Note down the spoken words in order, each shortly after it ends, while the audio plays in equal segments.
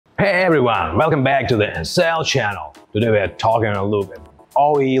Hey everyone, welcome back to the ANCEL channel. Today we are talking a look at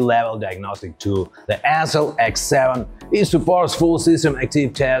OE level diagnostic tool. The ANCEL X7 it supports full system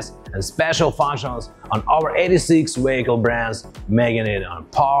active tests and special functions on over 86 vehicle brands, making it a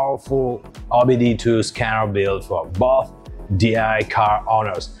powerful OBD2 scanner built for both DI car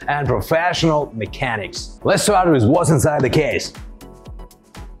owners and professional mechanics. Let's start with what's inside the case.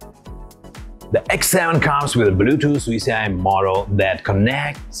 The X7 comes with a Bluetooth VCI module that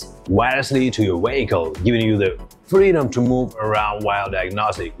connects wirelessly to your vehicle, giving you the freedom to move around while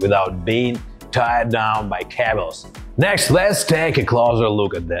diagnostic without being tied down by cables. Next, let's take a closer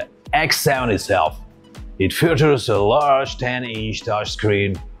look at the X7 itself. It features a large 10-inch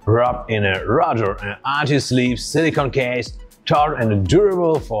touchscreen wrapped in a rudder and anti-slip silicone case, tough and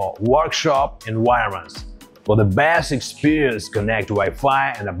durable for workshop environments. For the best experience, connect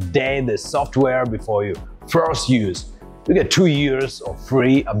Wi-Fi and update the software before you first use. You get 2 years of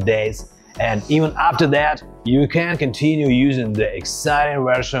free updates, and even after that, you can continue using the exciting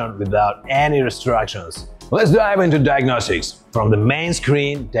version without any restrictions. Let's dive into diagnostics. From the main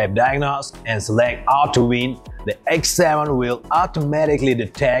screen, tap Diagnose and select Auto Win. The X7 will automatically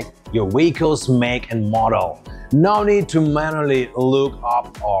detect your vehicle's make and model. No need to manually look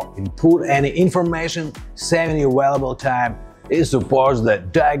up or input any information, saving you valuable time. It supports the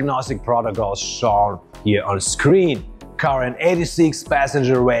diagnostic protocols shown here on screen, covering 86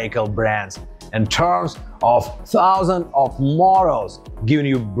 passenger vehicle brands and terms of thousands of models, giving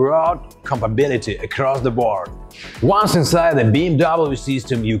you broad compatibility across the board. Once inside the BMW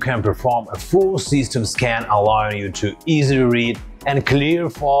system, you can perform a full system scan, allowing you to easily read and clear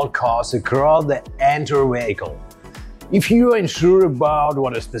fault codes across the entire vehicle. If you are unsure about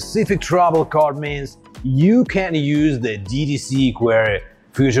what a specific trouble code means, you can use the DTC query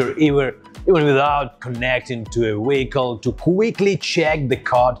feature even without connecting to a vehicle to quickly check the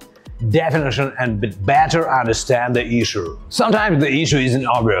code definition and better understand the issue. Sometimes the issue isn't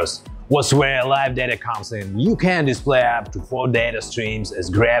obvious. What's where live data comes in. You can display up to 4 data streams as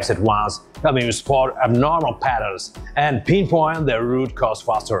graphs at once, helping you spot abnormal patterns and pinpoint the root cause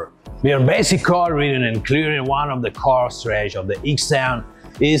faster. Beyond basic code reading and clearing, one of the core strengths of the X7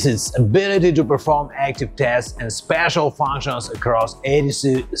 is its ability to perform active tests and special functions across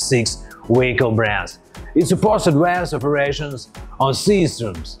 86 vehicle brands. It supports advanced operations on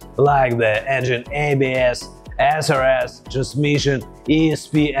systems like the engine ABS, SRS, transmission,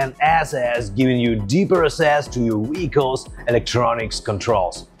 ESP and SAS, giving you deeper access to your vehicle's electronics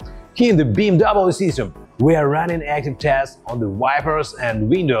controls. Here in the BMW system, we are running active tests on the wipers and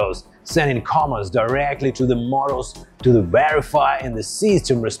windows, sending commands directly to the models to verify if the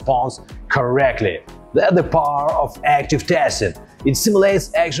system responds correctly. That's the power of active testing. It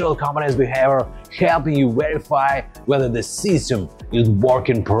simulates actual components behavior, helping you verify whether the system is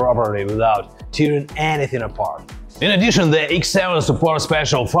working properly without tearing anything apart. In addition, the X7 supports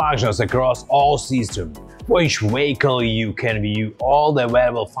special functions across all systems. For each vehicle, you can view all the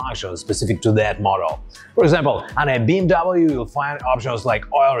available functions specific to that model. For example, on a BMW, you'll find options like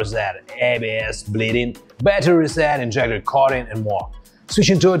oil reset, ABS bleeding, battery reset, injector coating, and more.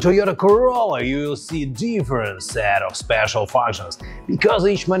 Switching to a Toyota Corolla, you will see a different set of special functions, because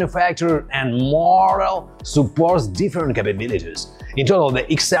each manufacturer and model supports different capabilities. In total, the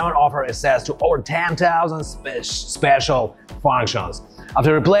X7 offers access to over 10,000 special functions.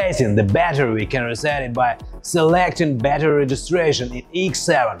 After replacing the battery, we can reset it by selecting battery registration in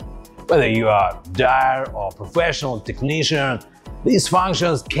X7. Whether you are a dyer or professional technician, these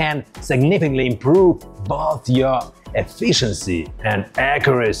functions can significantly improve both your efficiency and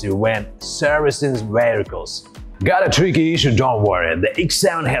accuracy when servicing vehicles. Got a tricky issue? Don't worry, the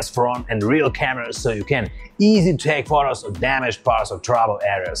X7 has front and rear cameras, so you can easily take photos of damaged parts or trouble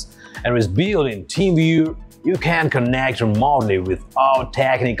areas. And with built-in Team View, you can connect remotely with our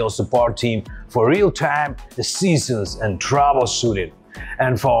technical support team for real-time assistance and troubleshooting.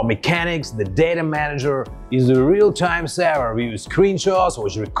 And for mechanics, the Data Manager is a real-time server. We use screenshots,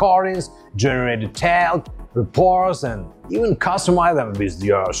 watch recordings, generate detailed reports, and even customize them with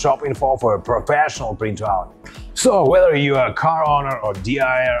your shop info for a professional printout. So whether you are a car owner or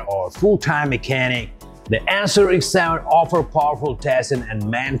DIer or full-time mechanic, the ANCEL X7 offers powerful testing and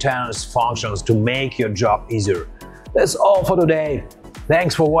maintenance functions to make your job easier. That's all for today.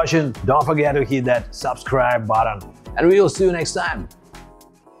 Thanks for watching. Don't forget to hit that subscribe button, and we'll see you next time.